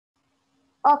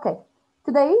Okay,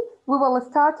 today we will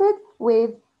start it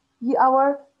with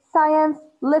our science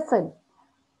lesson.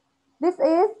 This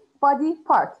is body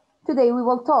part. Today we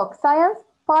will talk science,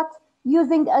 but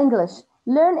using English.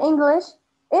 Learn English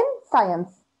in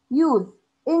science. Use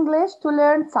English to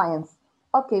learn science.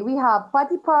 Okay, we have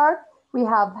body part, we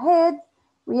have head,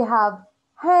 we have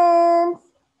hands,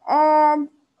 and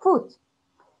foot.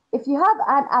 If you have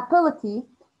an ability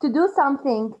to do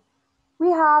something,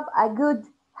 we have a good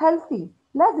healthy.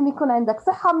 لازم يكون عندك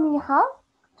صحة منيحة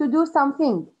to do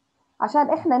something عشان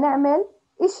إحنا نعمل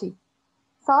إشي.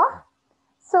 صح؟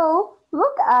 So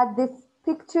look at this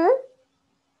picture.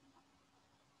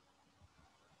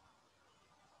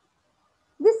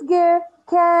 This girl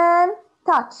can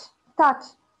touch.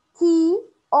 T-O-U-H.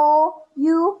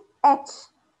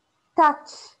 Touch.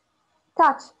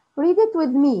 Touch. Read it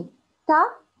with me.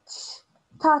 Touch.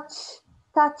 Touch.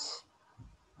 Touch.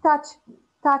 Touch.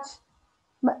 Touch.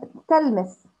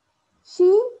 تلمس.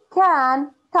 She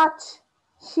can touch.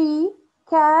 She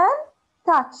can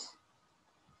touch.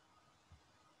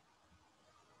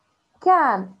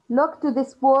 Can. Look to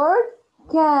this word.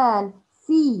 Can.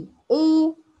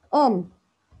 C-A-N.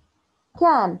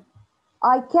 Can.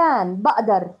 I can.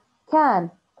 بقدر. Can.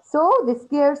 So this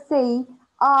girl say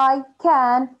I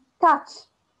can touch.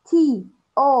 T-O-U-C-H.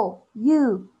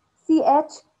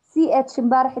 C-H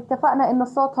امبارح اتفقنا انه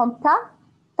صوتهم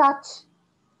touch.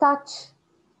 Touch.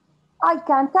 I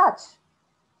can touch.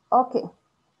 Okay.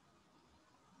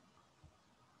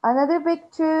 Another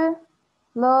picture.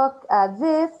 Look at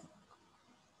this.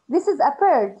 This is a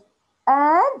bird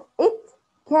and it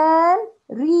can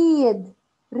read.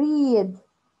 Read.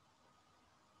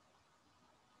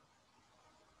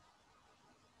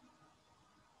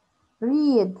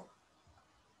 Read.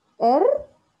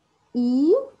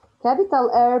 R-E, capital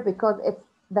R because it's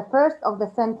the first of the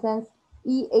sentence.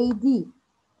 E-A-D.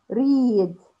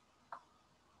 Read.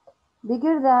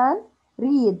 Bigger than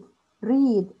read.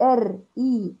 Read.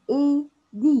 R-E-A-D.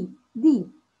 D.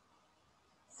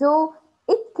 So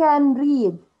it can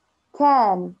read.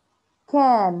 Can.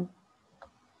 Can.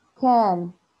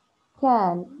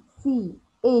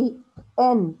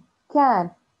 C-A-N.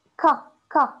 Can.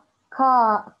 Can.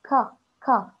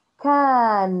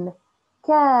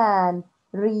 Can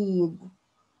read.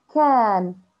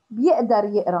 Can. بيقدر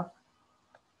يقرأ.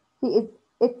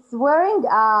 It's wearing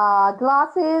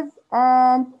glasses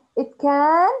and it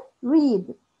can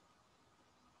read.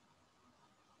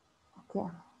 Okay.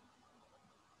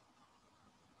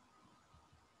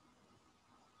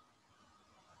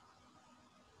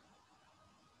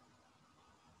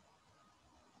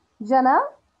 Jana?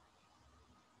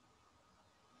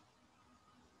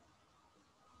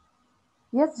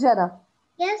 Yes, Jana.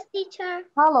 Yes, teacher.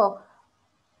 Hello.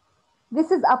 This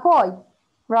is a boy,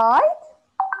 right?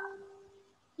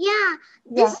 Yeah,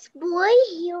 this boy,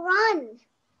 he runs.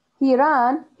 He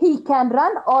ran. He can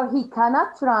run or he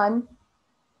cannot run.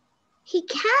 He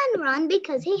can run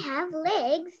because he has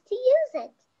legs to use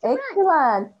it.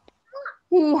 Excellent.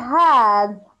 He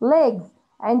has legs.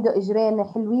 عنده إجرين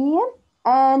حلوين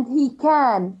and he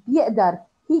can. بيقدر.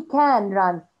 He can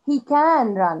run. He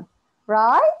can run.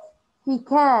 Right? He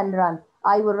can run.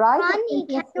 I will write it. He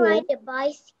can ride a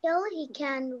bicycle, he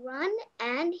can run,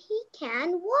 and he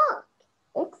can walk.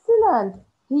 Excellent.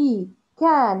 He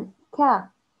can.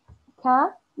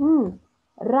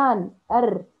 Run.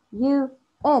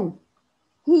 R-U-N.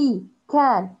 He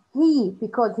can. He,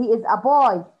 because he is a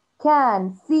boy.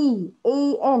 Can.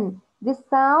 C-A-N. This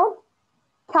sound.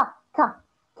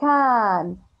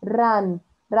 Can. Run.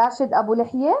 Rashid Abu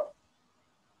Lihye.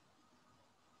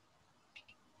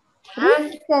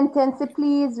 Read the sentence,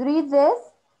 please. Read this.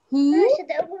 He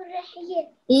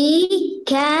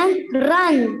can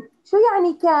run. شو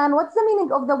يعني can? What's the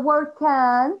meaning of the word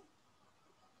can?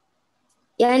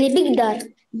 يعني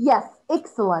بيقدر. Yes,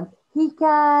 excellent. He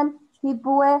can. He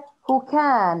boy who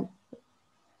can.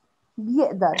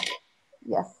 بيقدر.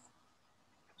 Yes.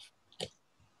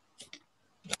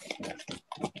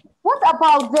 What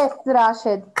about this,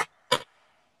 Rashid?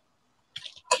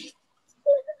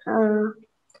 Can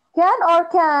or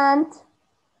can't?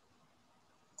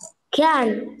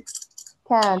 Can.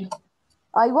 Can.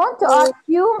 I want to ask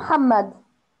you, Muhammad.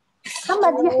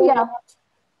 Muhammad Yahya.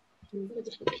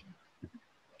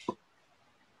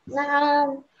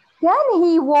 Can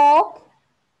he walk?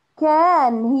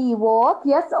 Can he walk?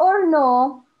 Yes or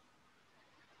no?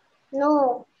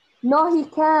 No. No, he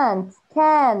can't.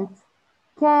 Can't.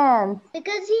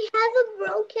 Because he has a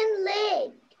broken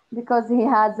leg. Because he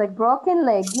has a broken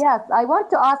leg. Yes, I want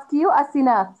to ask you,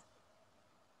 Asinat.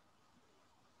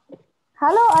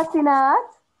 Hello, Asinat.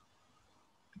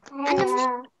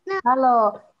 Hello.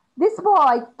 Hello. This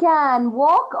boy can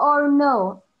walk or no?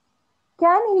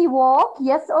 Can he walk?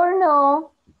 Yes or no?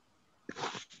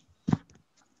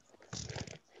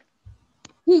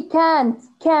 He can't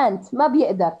ما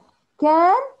بيقدر.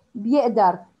 Can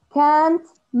بيقدر. Can't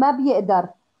ما بيقدر.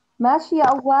 ماشي يا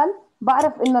أول؟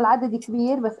 بعرف إنه العدد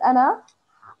كبير بس أنا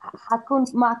حكون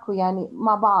معكم يعني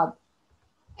مع بعض.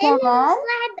 اللي مش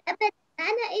صعب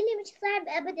أبدا، اللي مش صعب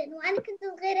أبدا، وأنا كنت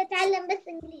صغيرة أتعلم بس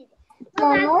إنجليزي،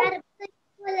 ما بعرف عربي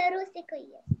ولا روسي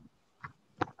كويس.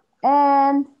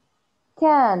 And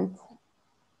can't.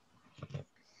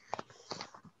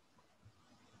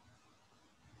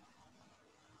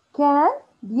 Can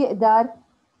بيقدر.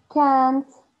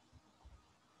 Can't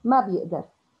ما بيقدر.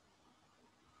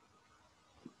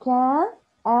 Can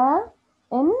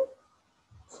and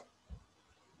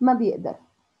ما بيقدر.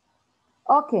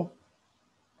 اوكي.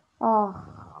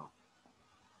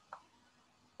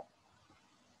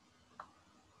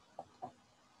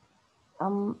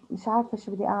 مش عارفة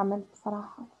شو بدي أعمل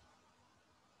بصراحة.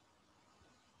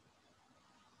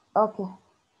 Okay.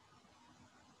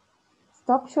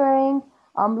 Stop sharing.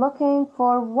 I'm looking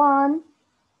for one.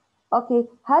 Okay.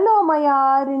 Hello,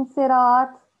 Mayar and Sirat.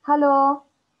 Hello.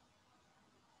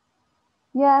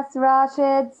 Yes,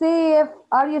 Rashid. Saif,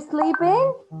 are you sleeping?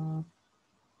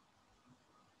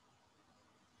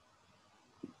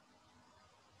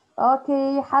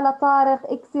 Okay. Hala Tariq.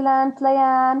 Excellent.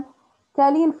 Layan.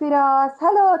 Taleen Firas.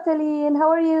 Hello, Taleen. How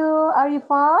are you? Are you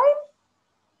fine?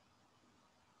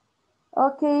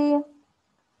 Okay.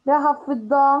 رهف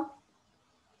فضة.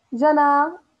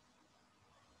 جنى.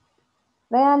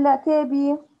 ريان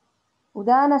العتيبي.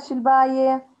 ودانا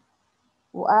الشلباية.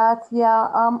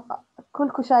 وآتيا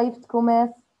كلكم شايفتكم مس.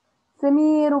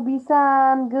 سمير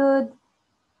وبيسان. Good.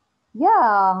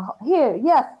 Yeah, here,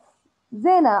 yes.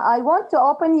 Zena, I want to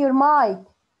open your mic.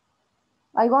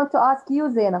 I want to ask you,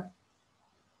 Zena.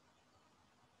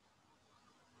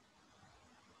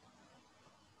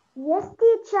 Yes,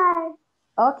 teacher.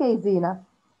 Okay, Zena.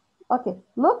 Okay,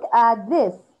 look at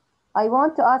this. I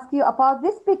want to ask you about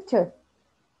this picture.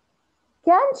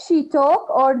 Can she talk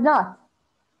or not?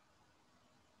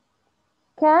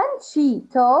 Can she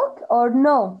talk or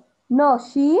no? No,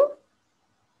 she?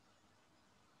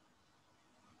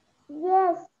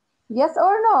 Yes. Yes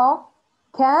or no?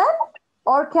 Can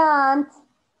or can't?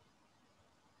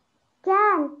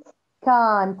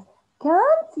 Can't.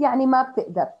 Can't يعني ما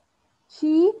بتقدر.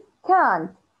 She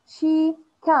can't. She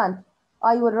can't.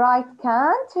 I will write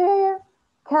can't here.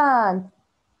 Can't.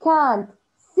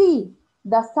 See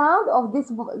the sound of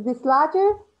this letter.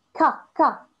 Ka.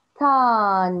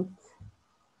 Can't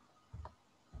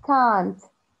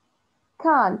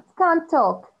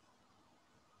talk.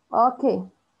 Okay.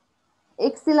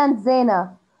 Excellent, Zena.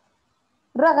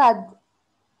 Ragad.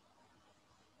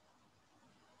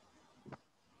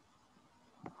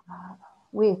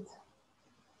 Wait.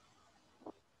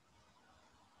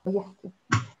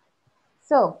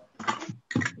 So.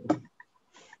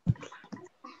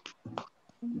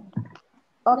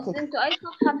 بس انتوا اي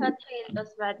صفحة فاتحين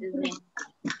بس بعد اذنك؟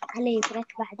 علي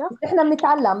يترك بعده. احنا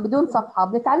بنتعلم بدون صفحة،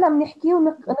 بنتعلم نحكي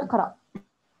ونقرأ.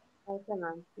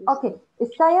 تمام. اوكي،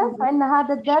 الساينس عندنا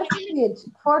هذا الدرس page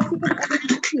 14 and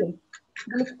 15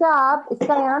 بالكتاب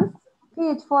الساينس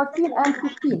page 14 and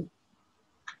 15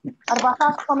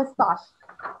 14 15.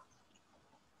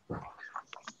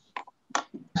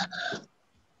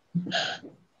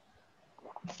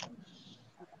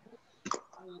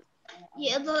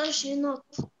 يقدر ينط.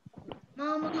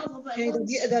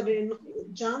 يقدر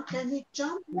jump? Can he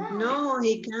jump? No,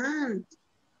 he can't.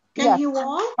 Can Yes. he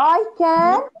walk? I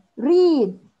can read.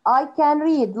 I can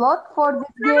read. Look for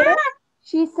this girl.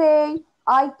 She say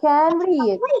I can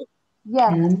read.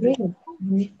 Yes.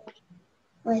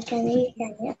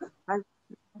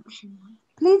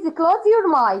 Please close your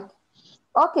mic.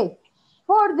 Okay.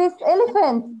 For this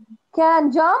elephant, can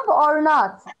jump or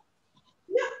not?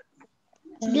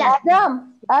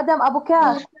 Adam Abu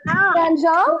Khan. Can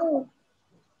jump?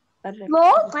 No?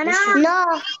 No.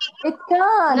 It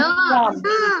can't jump.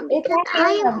 It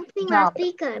I am can't opening my jump.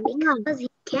 speaker because he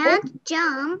can't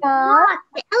jump. Can't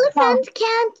The elephant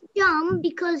can't jump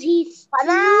because he's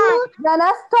too... Jana,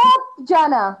 stop,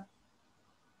 Jana.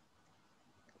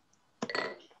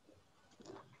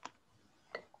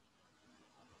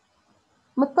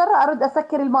 مضطرة أرد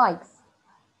أسكر المايكس.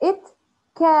 It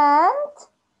can't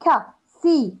ka.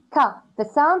 The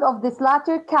sound of this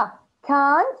letter ka.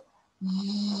 Can't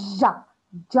jump.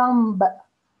 Jump.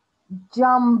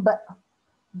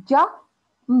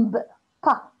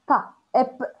 Pa.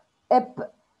 Ip.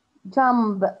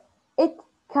 Jump. It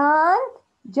can't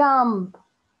jump.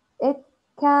 It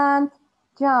can't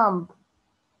jump.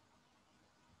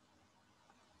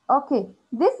 Okay,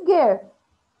 this girl.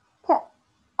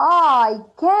 I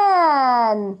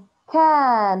can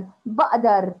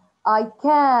بقدر. I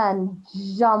can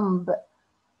jump.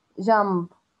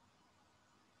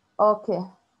 Okay.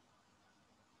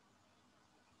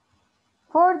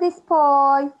 For this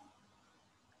boy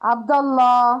عبد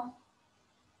الله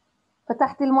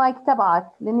فتحت المايك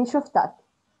تبعك لاني شفتك.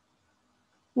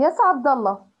 Yes عبد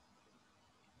الله.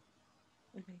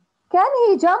 Can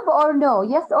he jump or no?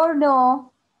 Yes or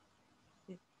no?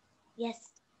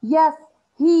 Yes. Yes,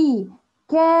 he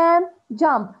can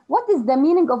jump. What is the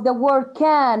meaning of the word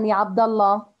can يا عبد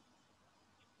الله؟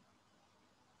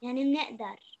 يعني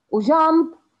بنقدر.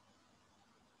 وjump.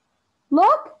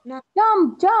 Look. No.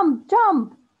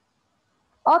 Jump.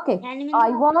 Okay. يعني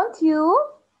I want you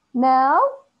now.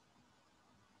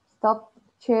 Stop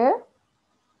chair.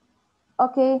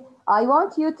 Okay. I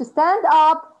want you to stand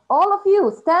up. All of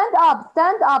you stand up.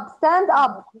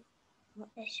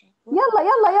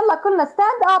 يلا كلنا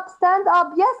stand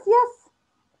up. Yes.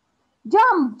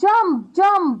 Jump.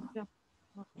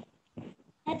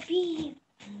 حبيب.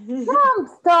 Jump,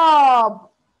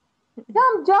 stop.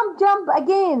 Jump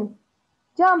again.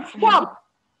 Jump, stop.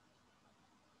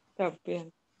 Stop, yeah.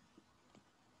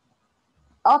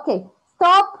 Okay,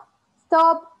 stop.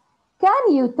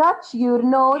 Can you touch your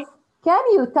nose?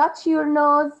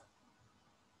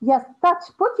 Yes, touch.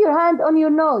 Put your hand on your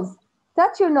nose.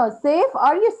 Touch your nose. Safe.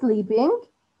 Are you sleeping?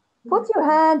 Put your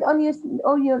hand on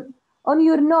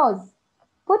your nose.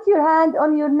 Put your hand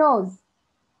on your nose.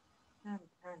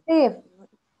 Safe.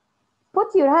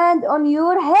 Put your hand on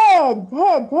your head.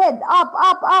 Up.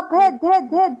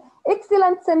 Head.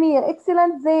 Excellent, Samir.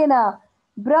 Excellent, Zaina.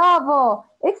 Bravo.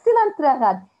 Excellent,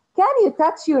 Ragad. Can you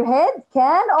touch your head?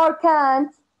 Can or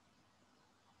can't?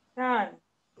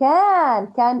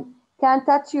 Can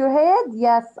touch your head?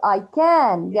 Yes, I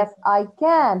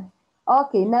can.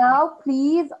 Okay, now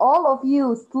please, all of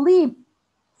you, sleep.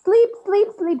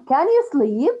 Can you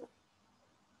sleep?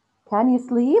 Can you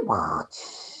sleep?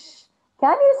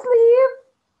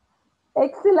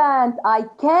 Excellent. I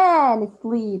can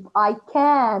sleep.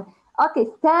 Okay,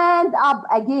 stand up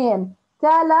again.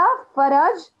 Tala,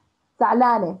 Faraj,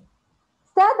 Zalane.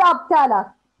 Stand up,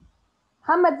 Tala.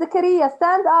 Muhammad Zakaria,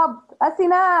 stand up.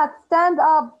 Asinat, stand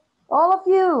up. All of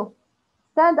you,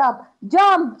 stand up.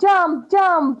 Jump.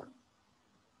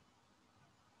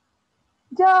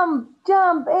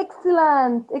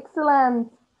 Excellent.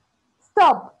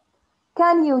 Stop.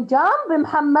 Can you jump,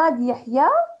 Muhammad Yahya?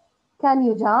 Can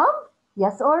you jump?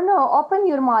 Yes or no? Open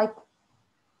your mic.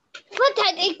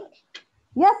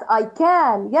 Yes, I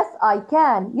can.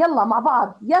 يلا مع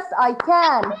بعض. Yes, I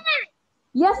can.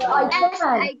 Yes, I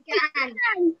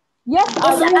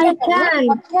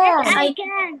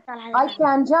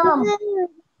can jump.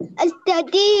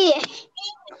 استطيع.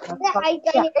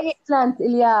 Excellent,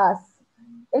 Ilyas.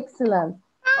 Excellent.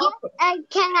 I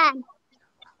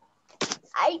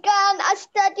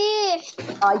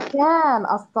can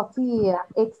أستطيع.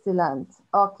 Excellent.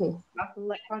 Okay.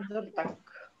 الله يحفظك.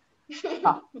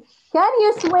 Can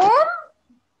you swim?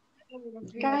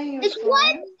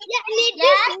 يعني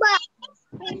تسبح.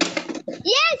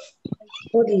 Yes.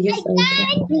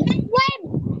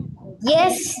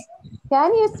 Yes.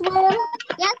 Can you swim?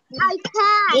 Yes, I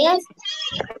can. Yes.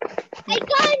 I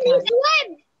can swim.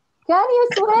 Can you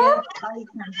swim?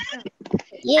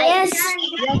 Yes.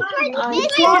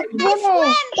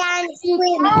 Can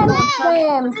swim.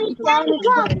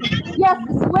 Yes,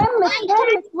 swim.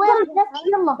 Yes,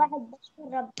 يلا.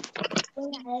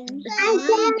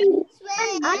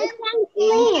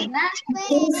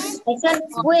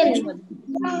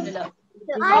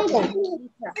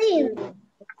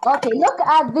 Okay, look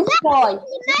at this boy.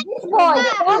 This boy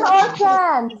can or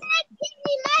can't?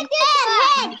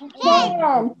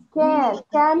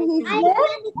 Can he swim?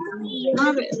 Can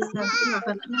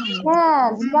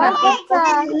or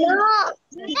can't?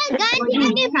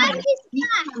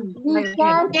 He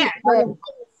can't swim.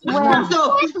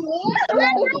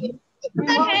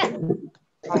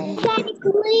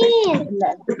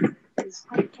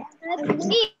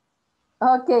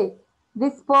 Okay,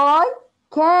 this boy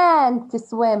can't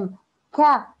swim.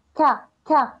 Can't.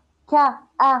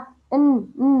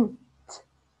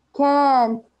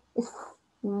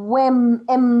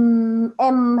 swim.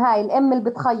 هاي الام اللي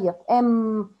بتخيط.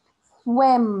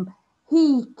 swim.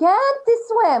 He can't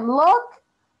swim. Look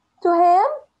to him.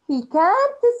 He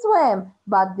can't swim.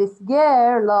 But this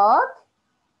girl, look.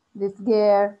 This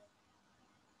girl.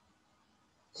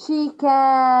 She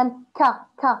can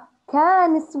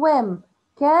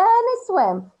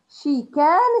swim. She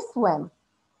can swim.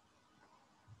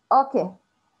 Okay.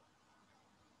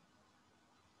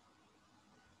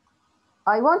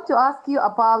 I want to ask you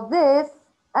about this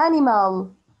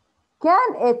animal.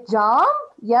 Can it jump?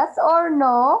 Yes or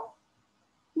no?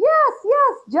 Yes,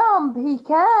 yes, jump. He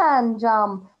can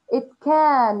jump. It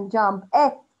can jump.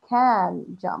 It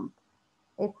can jump.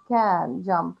 It can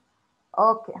jump.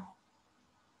 Okay.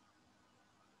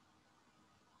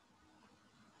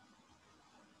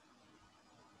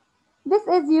 This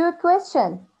is your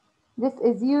question. This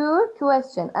is your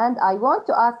question and I want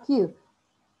to ask you.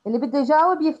 اللي بده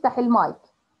يجاوب يفتح المايك.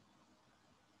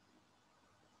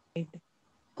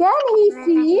 Can he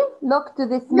see? Look to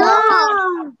this man.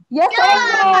 No. Yes or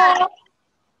no?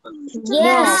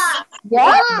 Yes.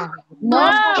 Yes? No.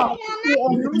 He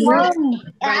is blind.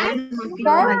 Can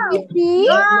he see?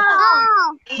 No.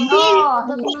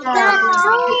 No, he can't.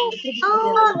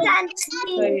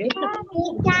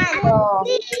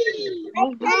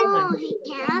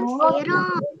 طيب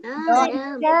No.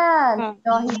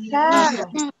 No, he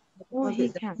can't. oh he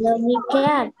can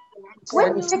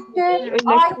Which picture?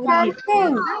 I can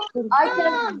sing. I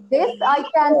can this. I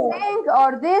can sing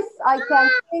or this. I can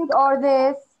sing or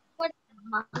this.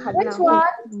 Which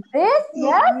one? This?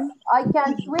 Yes. I can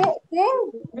sing.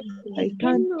 I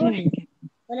can't think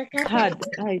هاي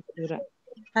الصورة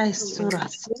هاي الصورة.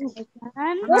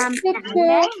 Which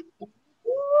picture?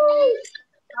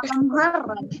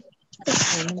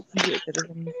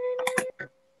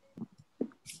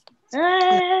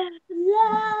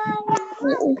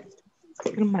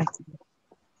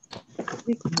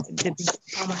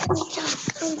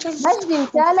 مجدي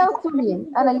وتالا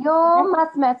وتولين. أنا اليوم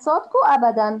ما سمعت صوتكم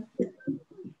أبدا.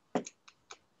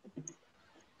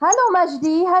 Hello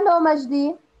مجدي. Hello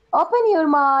مجدي. Open your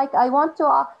mic. I want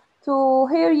to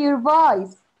hear your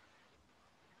voice.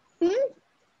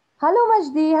 Hello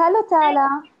مجدي. Hello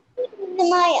تالا.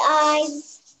 My eyes.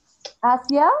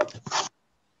 Asya?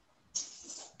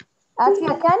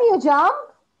 Asya, can you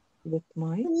jump? with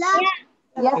my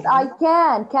Yes, I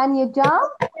can. Can you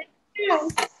jump?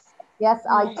 Yes,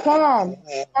 I can.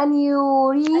 Can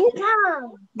you read?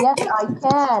 Yes, I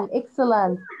can.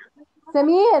 Excellent.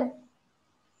 Samir,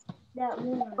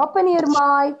 open your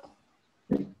mic.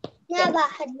 Yeah,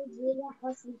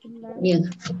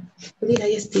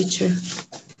 yes, teacher.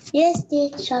 Yes,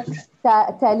 teacher.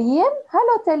 Taleen?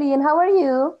 Hello, Taleen. How are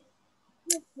you?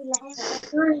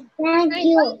 Thank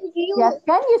you. Yes,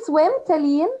 can you swim,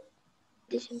 Taleen?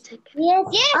 Yes,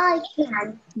 I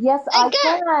can. Yes, I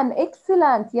can.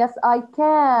 Excellent. Yes, I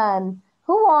can.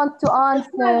 Who wants to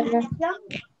answer?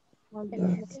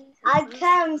 I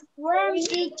can swim,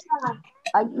 teacher.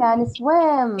 I can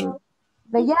swim.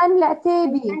 Bayan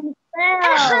العتيبي.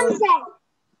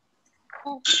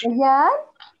 Bayan?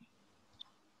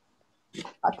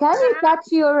 Can you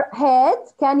touch your head?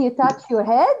 Can you touch your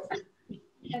head?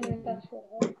 Can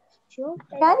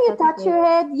you touch your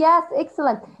head? Yes,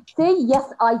 excellent. Say,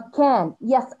 yes, I can.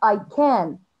 Yes, I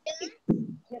can.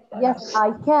 Yes,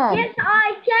 I can. Yes,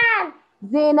 I can.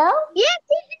 زينة؟ Yes,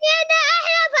 أنا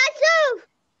أعرف أشوف.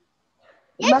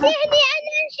 Yes, أنا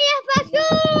أعرف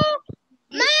أشوف.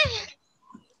 ما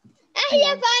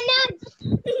أعرف أنام.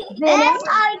 زينة؟ Yes, I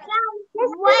can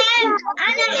swim.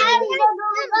 أنا أعرف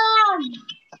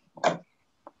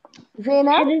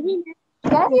زينة؟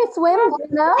 Can you swim,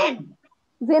 Zena?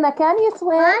 Zena, can you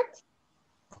swim? What?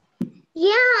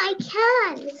 Yeah, I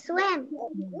can swim.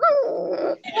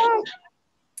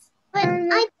 But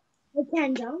I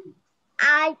can jump.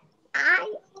 I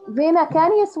Zena,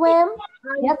 can you swim?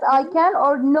 Yes, I can,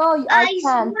 or no, I can't.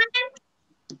 swim.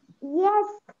 Yes,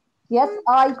 Yes,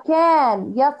 I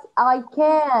can. Yes, I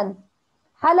can.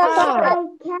 Hala I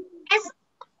Tarek. can. Yes,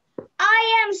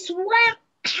 I am swim.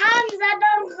 Hamza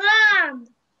Dargham.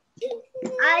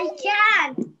 I can.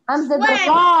 Hamza swim.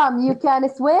 Dargham, you can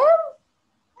swim?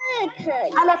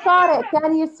 Hala Tarek,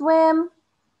 can you swim?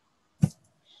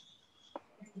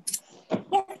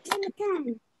 Yes, I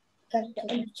can.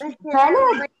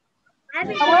 Khaled,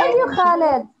 how are you,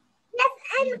 Khaled? Yes,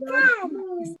 I can.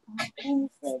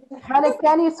 Khaled,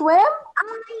 can you swim? I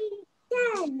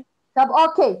can. طب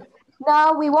okay.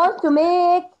 Now we want to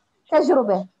make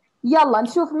تجربة. يلا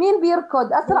نشوف مين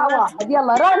بيركض أسرع واحد.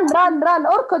 يلا رن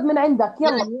اركض من عندك.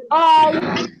 يلا باي.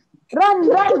 رن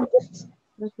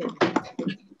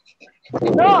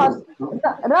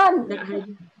رن.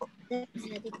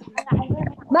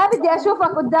 ما بدي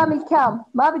أشوفك قدام الكام.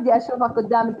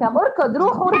 اركض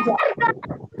روح وارجع.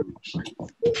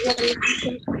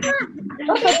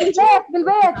 اركض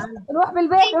بالبيت. روح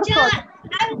بالبيت اركض.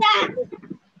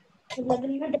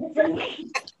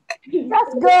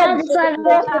 That's good.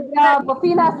 برافو. في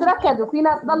ناس ركضوا، في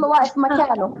ناس ضلوا واقف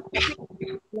مكانه.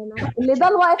 اللي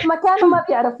ضل واقف مكانه ما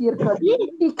بيعرف يركض.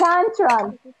 He can't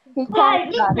run.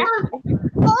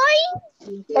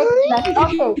 Excellent.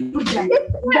 Okay.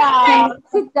 Sit down.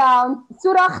 Sit down.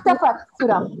 سورة اختفت.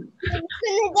 سورة.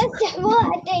 كنا نفتح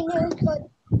وقتين يوصل.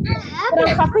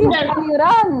 سورة خطيب. Can you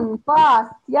run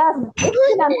fast? Yes.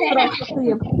 Excellent. سورة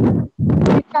خطيب.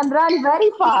 You can run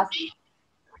very fast.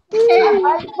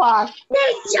 Very fast.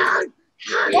 John.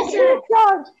 Yes,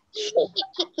 George.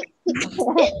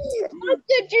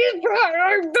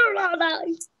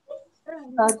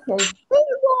 Okay.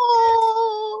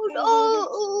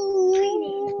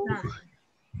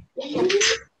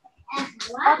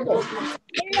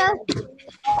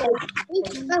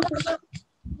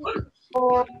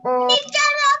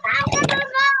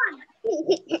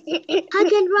 I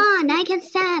can run, I can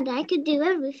stand, I can do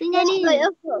everything I need.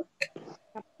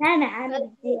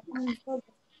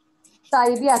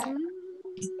 طيب yes.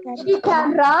 She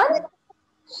can run.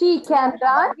 She can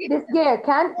run. This girl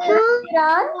can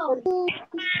run.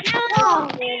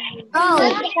 No,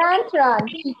 she can't run.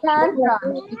 She can't run.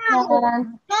 She can't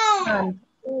run.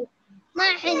 ما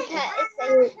عندها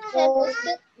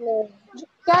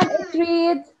Can it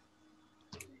read?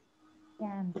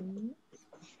 Can read.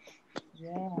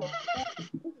 Yeah.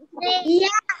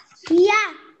 Yeah.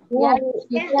 Yes,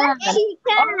 she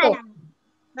can. Okay.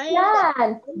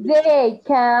 Can they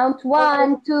count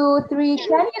 1, 2, 3?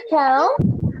 Can you count?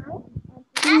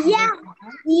 Yeah.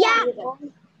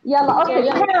 Yalla, okay.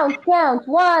 Count.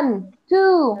 1,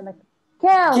 2.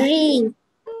 Count. 3,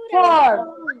 4,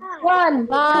 1,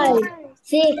 5,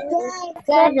 6,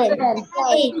 7,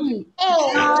 8,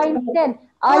 9, 10.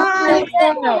 I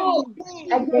can count.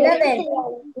 Again.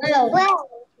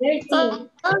 13,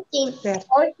 14,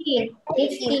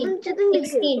 15,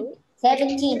 16,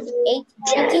 17,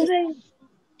 18,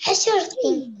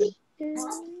 19.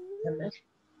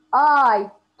 I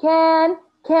can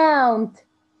count.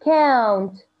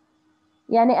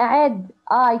 يعني أعد.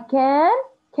 I can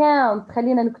count.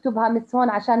 خلينا نكتبها مس هون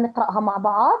عشان نقرأها مع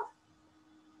بعض.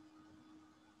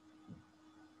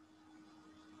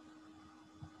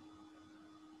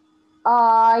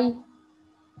 I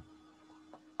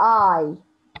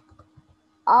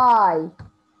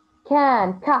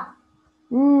can count.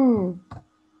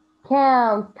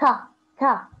 Count.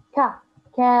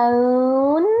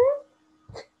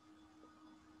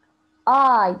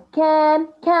 I can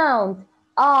count.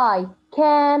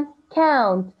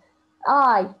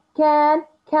 I can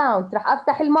count. راح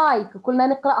أفتح المايك وكلنا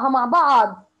نقرأها مع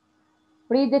بعض.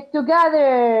 Read it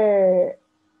together.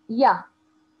 Yeah.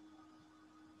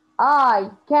 I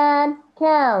can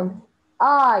count.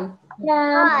 I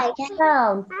can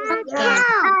count.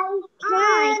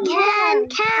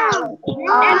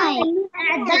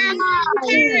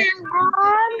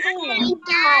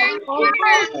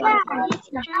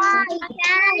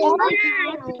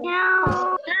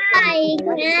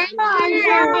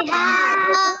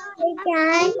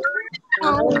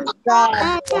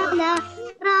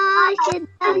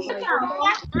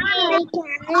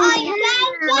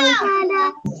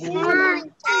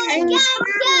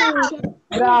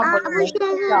 Bravo.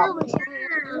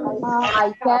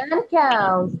 I can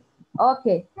count.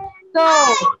 Okay. So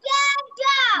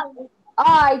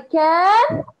I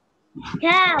can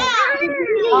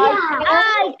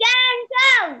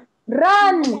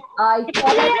run. I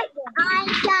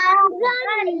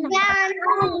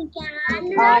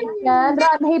can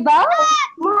run. Hiba.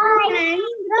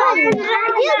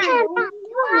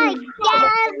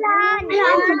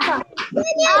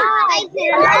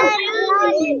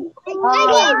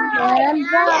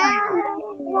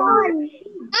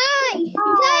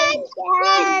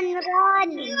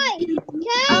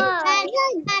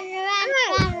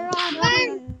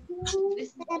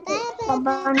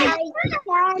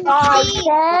 I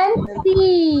can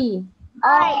see.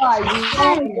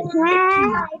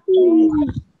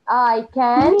 I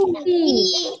can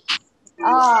see.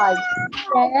 I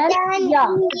can, yeah,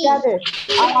 together.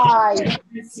 I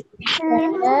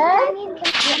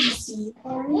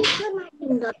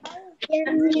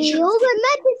هو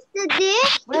ما تستطيع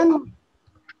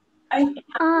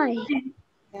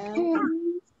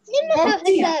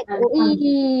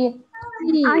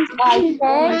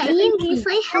يمكن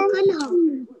صيحة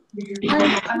كلهم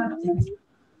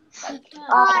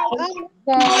I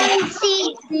can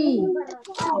see.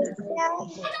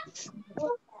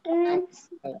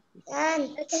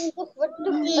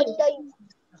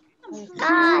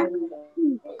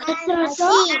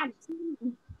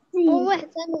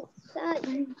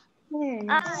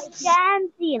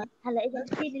 هلا إذا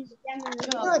تصير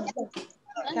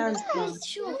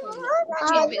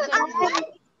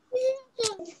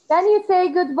Can you say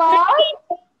goodbye?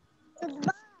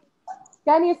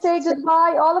 Can you say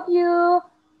goodbye, all of you?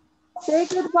 Say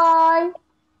goodbye.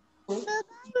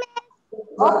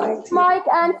 Open mic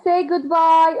and say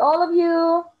goodbye, all of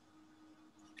you.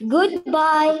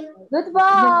 Goodbye.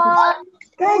 Goodbye.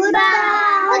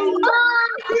 Goodbye.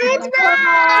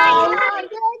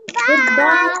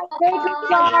 Goodbye. Say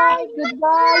goodbye.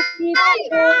 Goodbye. Keep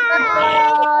safe. Goodbye.